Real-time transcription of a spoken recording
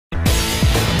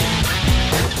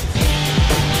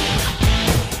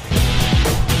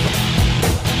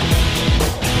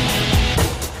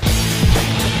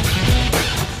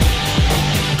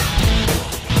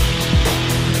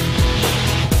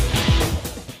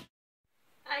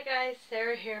Hi guys,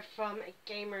 Sarah here from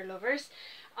Gamer Lovers.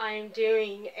 I'm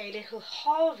doing a little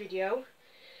haul video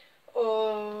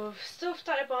of stuff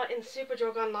that I bought in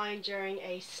Superdrug online during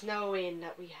a snow-in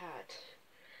that we had.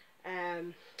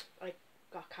 I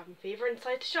got cabin fever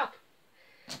inside the shop.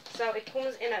 So it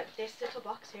comes in this little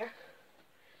box here.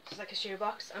 It's like a shoe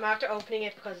box. I'm after opening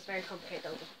it because it's very complicated to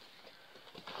open.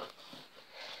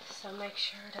 So make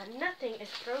sure that nothing is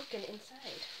broken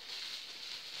inside.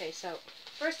 Okay, so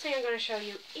first thing I'm going to show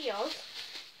you is,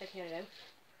 if I can get it out,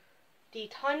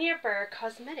 the Tanya Burr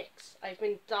Cosmetics. I've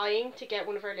been dying to get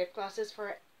one of her lip glosses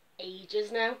for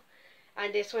ages now,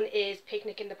 and this one is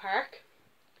Picnic in the Park.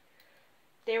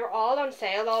 They were all on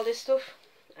sale, all this stuff,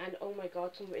 and oh my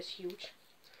god, some of it is huge.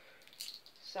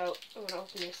 So I'm going to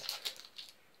open this.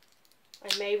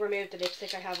 I may remove the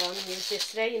lipstick I have on and use this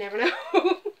today, you never know.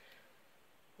 I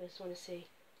just want to see.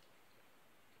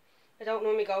 I don't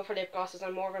normally go for lip glosses,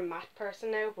 I'm more of a matte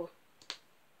person now, but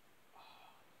oh,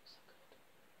 so good.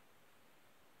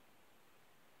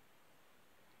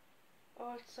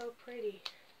 Oh, it's so pretty.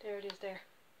 There it is there.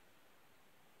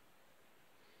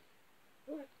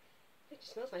 Oh, it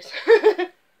just smells nice.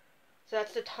 So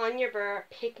that's the Tanya Burr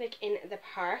Picnic in the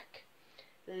Park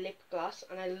lip gloss,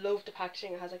 and I love the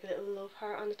packaging. It has like a little love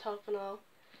heart on the top and all.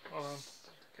 Hold on,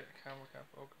 the camera can't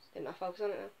focus. Did not focus on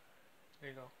it now.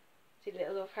 There you go. See the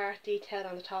little love heart detailed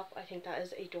on the top? I think that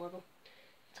is adorable.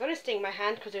 It's going to sting my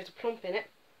hand because there's a plump in it.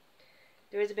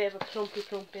 There is a bit of a plumpy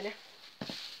plump in it.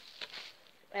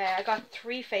 I got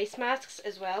 3 face masks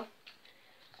as well.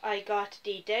 I got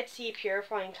the Dead Sea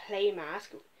Purifying Clay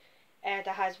Mask that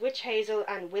has witch hazel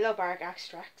and willow bark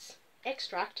extract.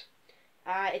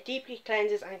 It deeply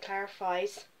cleanses and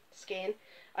clarifies skin,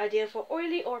 ideal for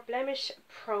oily or blemish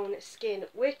prone skin,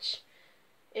 which,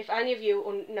 if any of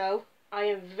you know, I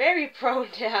am very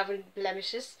prone to having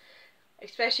blemishes,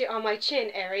 especially on my chin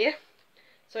area.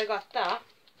 So I got that.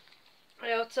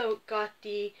 I also got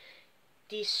the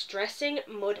De-Stressing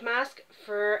Mud Mask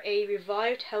for a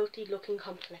revived, healthy looking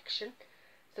complexion.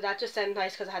 So that just sounded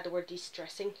nice because I had the word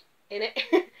de-stressing in it.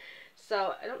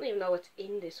 So I don't even know what's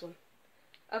in this one.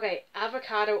 Okay,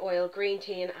 avocado oil, green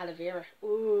tea and aloe vera.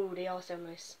 Ooh, they all sound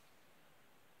nice.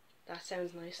 That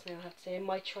sounds nice now, I have to say. I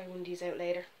might try one of these out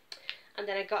later. And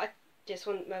then I got this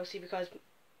one mostly because,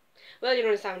 well, you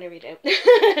don't understand when I read it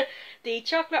out. The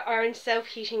Chocolate Orange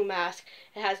Self-Heating Mask.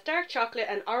 It has dark chocolate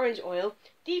and orange oil,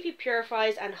 deeply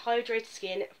purifies and hydrates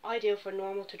skin, ideal for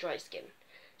normal to dry skin.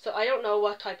 So I don't know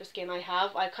what type of skin I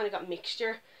have. I kind of got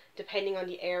mixture depending on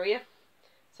the area.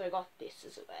 So I got this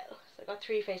as well. So I got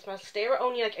 3 face masks. They were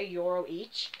only like €1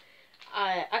 each.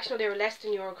 Actually, no, they were less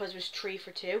than €1 because it was 3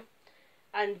 for 2.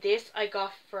 And this I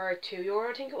got for €2,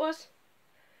 I think it was.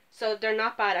 So they're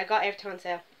not bad. I got everything on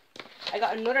sale. I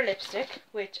got another lipstick,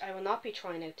 which I will not be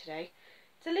trying out today.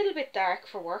 It's a little bit dark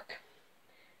for work.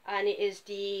 And it is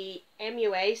the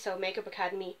MUA, so Makeup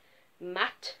Academy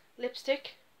Matte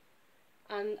Lipstick.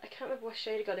 And I can't remember what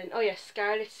shade it got in. Oh yeah,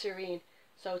 Scarlet Serene.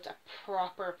 So it's a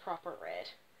proper red.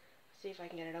 Let's see if I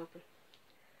can get it open.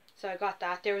 So I got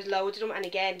that. There was loads of them. And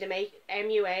again, the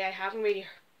MUA, I haven't really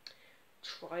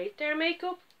tried their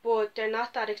makeup, but they're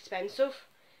not that expensive.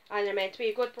 And they're meant to be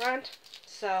a good brand.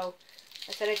 So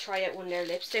I said I'd try out one of their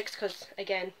lipsticks because,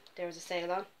 again, there was a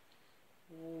sale on.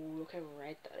 Ooh, look how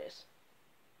red that is.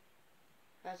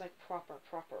 That's like proper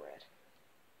red.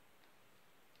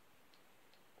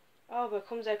 Oh, but it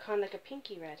comes out kind of like a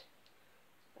pinky red.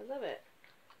 I love it.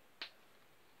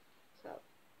 So,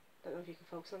 don't know if you can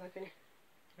focus on that, can you?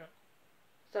 Yeah.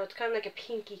 So it's kind of like a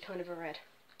pinky kind of a red.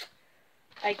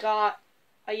 I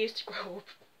used to grow up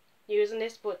using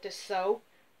this, but the So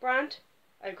brand,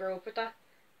 I grew up with that.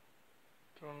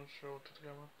 Do you want to show it to the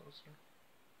camera closer?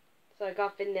 So I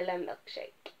got vanilla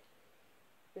milkshake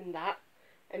in that.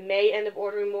 I may end up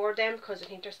ordering more of them because I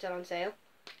think they're still on sale.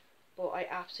 But I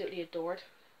absolutely adored.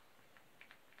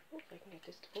 Oh, if I can get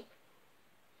this to pump.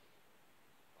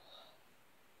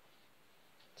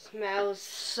 Smells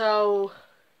so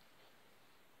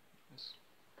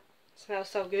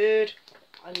good.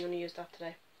 I'm going to use that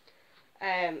today.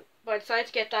 But I decided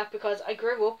to get that because I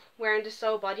grew up wearing the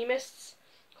So body mists.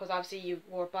 Because obviously you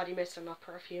wore body mists and not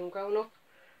perfume growing up.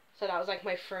 So that was like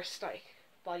my first like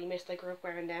body mist. I grew up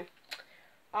wearing them.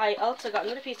 I also got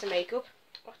another piece of makeup.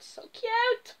 Oh, it's so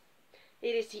cute.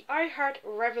 It is the I Heart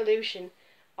Revolution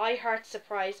I Heart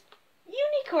Surprise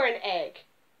Unicorn Egg.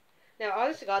 Now,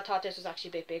 honest to God, I thought this was actually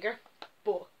a bit bigger,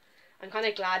 but I'm kind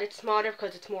of glad it's smaller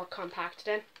because it's more compact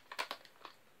then.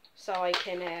 So I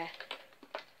can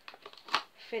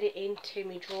fit it into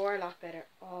my drawer a lot better.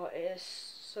 Oh, it is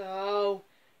so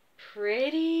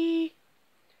pretty.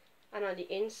 And on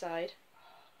the inside,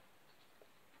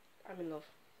 I'm in love.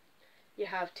 you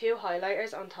have 2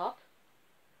 highlighters on top,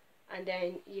 and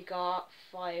then you got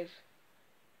 5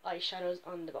 eyeshadows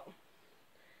on the bottom.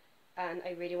 And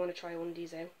I really want to try one of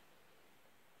these out.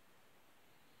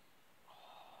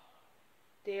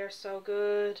 They are so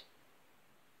good.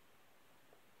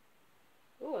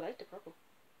 Oh, I like the purple.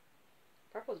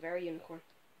 Purple is very unicorn.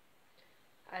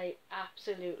 I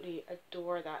absolutely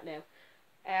adore that now.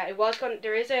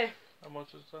 There is a... How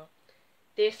much is that?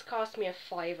 This cost me a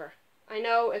 £5. I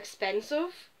know,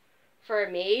 expensive for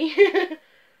me.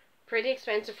 Pretty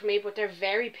expensive for me, but they're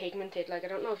very pigmented. Like, I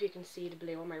don't know if you can see the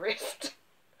blue on my wrist.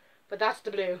 But that's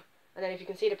the blue. And then if you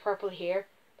can see the purple here,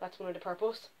 that's one of the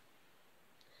purples.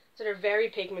 So they're very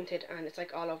pigmented, and it's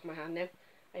like all over my hand now.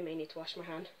 I may need to wash my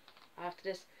hand after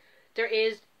this. There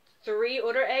is 3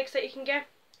 other eggs that you can get,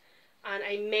 and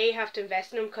I may have to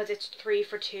invest in them because it's 3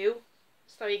 for 2.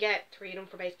 So you get 3 of them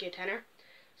for basically a tenner.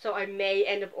 So I may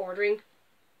end up ordering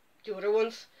the other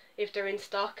ones if they're in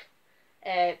stock,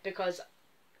 because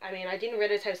I mean, I didn't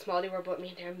realise how small they were, but I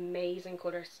mean, they're amazing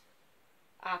colours.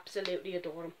 Absolutely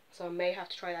adore them. So I may have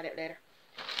to try that out later.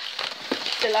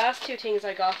 The last 2 things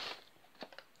I got,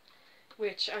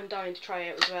 which I'm dying to try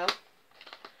out as well.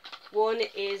 One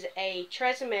is a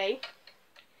Tresemme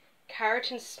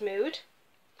Keratin Smooth.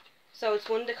 So it's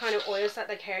one of the kind of oils that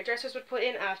like hairdressers would put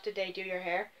in after they do your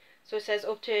hair. So it says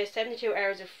up to 72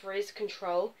 hours of frizz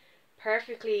control,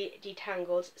 perfectly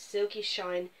detangles, silky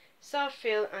shine, soft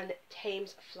feel, and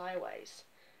tames flyaways.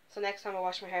 So next time I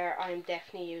wash my hair, I'm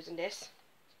definitely using this.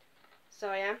 So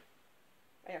I am.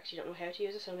 I actually don't know how to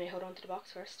use it, so I may hold on to the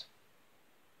box first.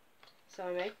 So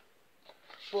I may.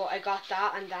 But I got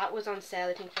that, and that was on sale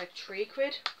I think for like £3.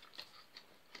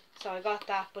 So I got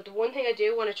that. But the one thing I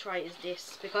do want to try is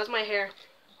this, because my hair,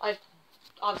 I've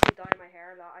obviously dyed my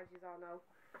hair a lot, as you all know.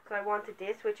 So I wanted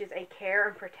this, which is a Care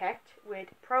and Protect with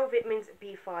Pro Vitamins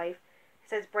B5. It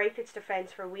says breakage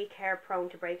defense for weak hair prone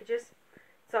to breakages.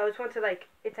 So I just want to, like,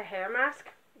 it's a hair mask,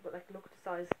 but like look at the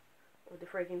size of the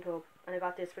frigging tub. And I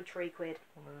got this for £3. Want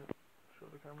to show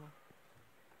the camera?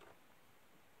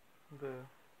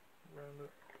 Around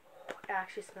it. It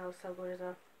actually smells so good as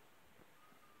well.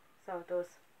 So it does.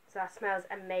 So that smells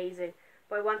amazing.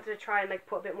 But I wanted to try and like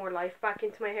put a bit more life back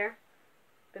into my hair,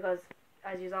 because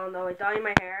as you all know, I dye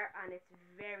my hair and it's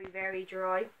very, very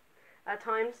dry at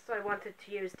times. So I wanted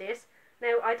to use this.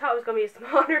 Now I thought it was going to be a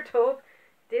smaller tub.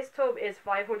 This tub is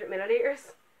 500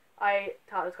 millilitres. I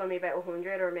thought it was going to be about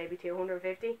 100 or maybe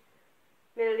 250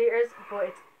 millilitres, but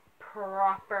it's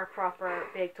proper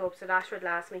big tub, so that should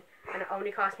last me. And it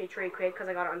only cost me £3 because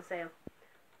I got it on sale,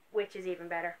 which is even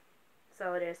better.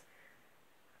 So it is.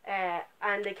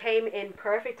 And they came in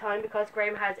perfect time because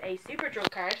Graham has a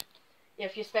Superdrug card.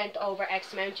 If you spent over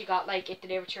X amount, you got like it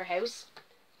delivered to your house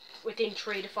within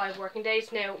 3 to 5 working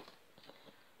days. Now,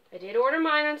 I did order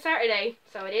mine on Saturday,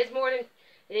 so it is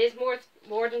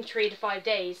more than 3 to 5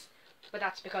 days, but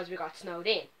that's because we got snowed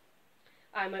in.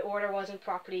 And my order wasn't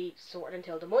properly sorted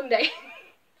until the Monday,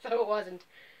 so it wasn't.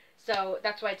 So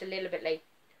that's why it's a little bit late.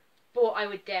 But I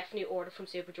would definitely order from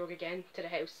Superdrug again to the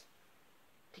house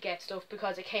to get stuff,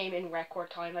 because it came in record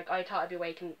time. Like, I thought I'd be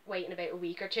waiting about a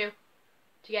week or 2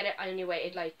 to get it. I only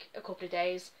waited like a couple of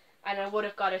days, and I would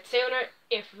have got it sooner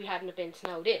if we hadn't been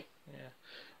snowed in. Yeah.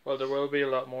 Well, there will be a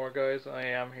lot more, guys. I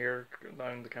am here.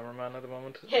 I'm the cameraman at the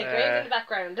moment. Yeah, Graham's in the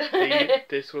background.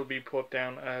 This will be put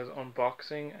down as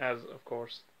unboxing, as of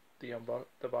course the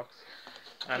box,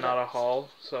 and not a haul.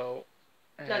 So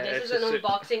no, this is an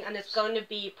unboxing, and it's going to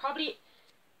be probably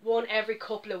one every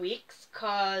couple of weeks,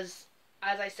 because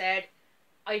as I said,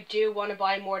 I do want to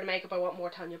buy more to makeup. I want more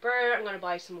Tanya Burr. I'm going to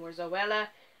buy some more Zoella,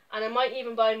 and I might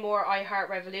even buy more I Heart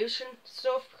Revolution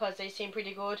stuff because they seem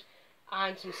pretty good.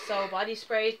 And some So body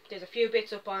sprays. There's a few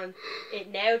bits up on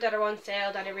it now that are on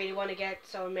sale that I really want to get,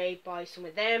 so I may buy some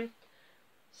of them.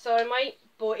 So I might,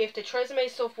 but if the Tresemme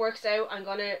stuff works out, I'm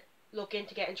going to look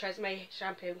into getting Tresemme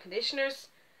shampoo and conditioners,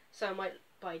 so I might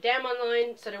buy them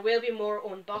online. So there will be more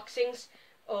unboxings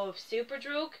of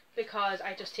Superdrug, because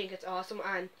I just think it's awesome,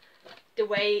 and the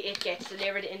way it gets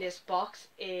delivered in this box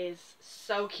is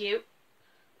so cute.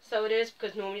 So it is,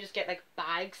 because normally you just get like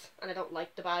bags, and I don't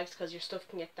like the bags because your stuff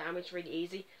can get damaged really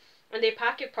easy. And they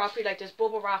pack it properly, like there's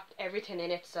bubble wrap everything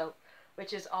in it, so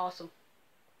which is awesome.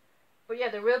 But yeah,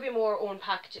 there will be more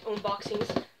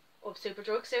unboxings of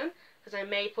Superdrug soon, because I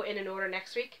may put in an order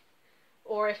next week,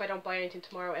 or if I don't buy anything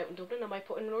tomorrow out in Dublin, I might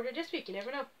put in an order this week. You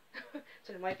never know.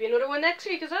 So there might be another one next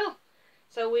week as well.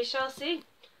 So we shall see.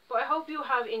 But I hope you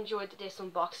have enjoyed this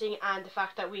unboxing, and the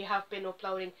fact that we have been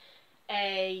uploading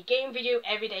a game video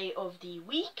every day of the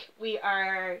week. We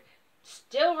are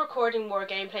still recording more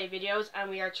gameplay videos, and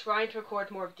we are trying to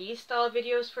record more of these style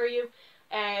videos for you.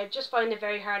 Just find it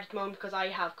very hard at the moment because I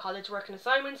have college work and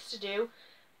assignments to do.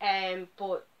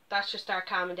 But that should start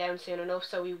calming down soon enough,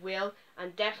 so we will.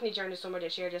 And definitely during the summer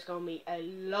this year, there's going to be a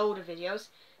load of videos.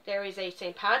 There is a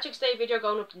St. Patrick's Day video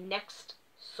going up next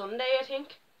Sunday, I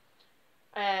think.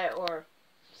 Or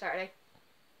Saturday,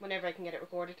 whenever I can get it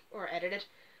recorded or edited.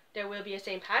 There will be a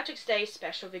St. Patrick's Day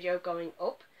special video going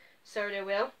up, so there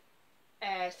will.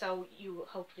 So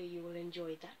hopefully you will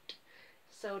enjoy that.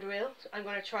 So there will. I'm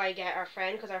gonna try get our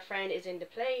friend, because our friend is in the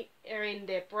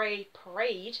Bray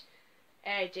Parade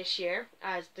this year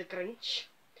as the Grinch.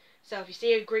 So if you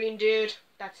see a green dude,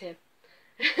 that's him.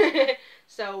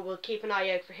 So we'll keep an eye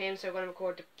out for him. So we're gonna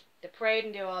record the parade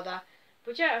and do all that.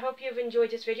 But yeah, I hope you've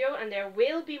enjoyed this video, and there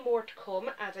will be more to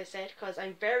come, as I said, because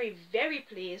I'm very, very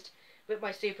pleased with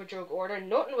my Superdrug order.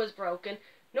 Nothing was broken,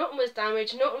 nothing was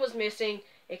damaged, nothing was missing.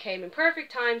 It came in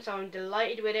perfect time, so I'm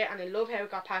delighted with it, and I love how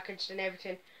it got packaged and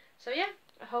everything. So yeah,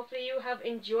 hopefully you have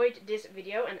enjoyed this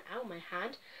video, and ow, my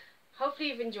hand. Hopefully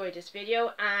you've enjoyed this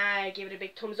video. Give it a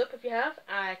big thumbs up if you have.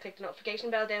 Click the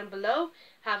notification bell down below.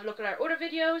 Have a look at our other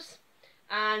videos,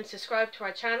 and subscribe to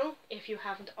our channel if you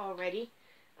haven't already.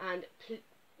 And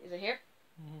is it here?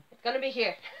 It's gonna be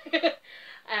here.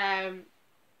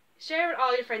 Share with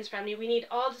all your friends and family. We need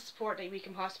all the support that we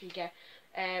can possibly get.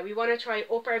 We want to try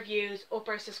up our views, up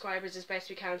our subscribers as best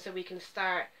we can, so we can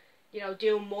start,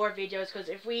 doing more videos. Because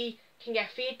if we can get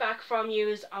feedback from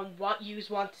yous on what yous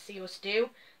want to see us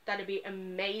do, that'd be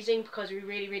amazing. Because we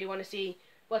really, really want to see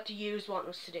what the yous want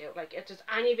us to do. Like, if there's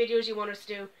any videos you want us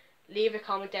to do, leave a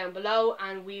comment down below,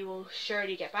 and we will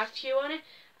surely get back to you on it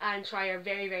and try our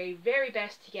very, very, very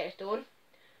best to get it done.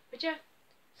 But yeah,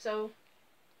 so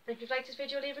if you've liked this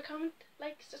video, leave a comment,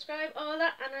 like, subscribe, all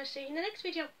that, and I'll see you in the next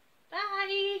video.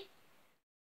 Bye!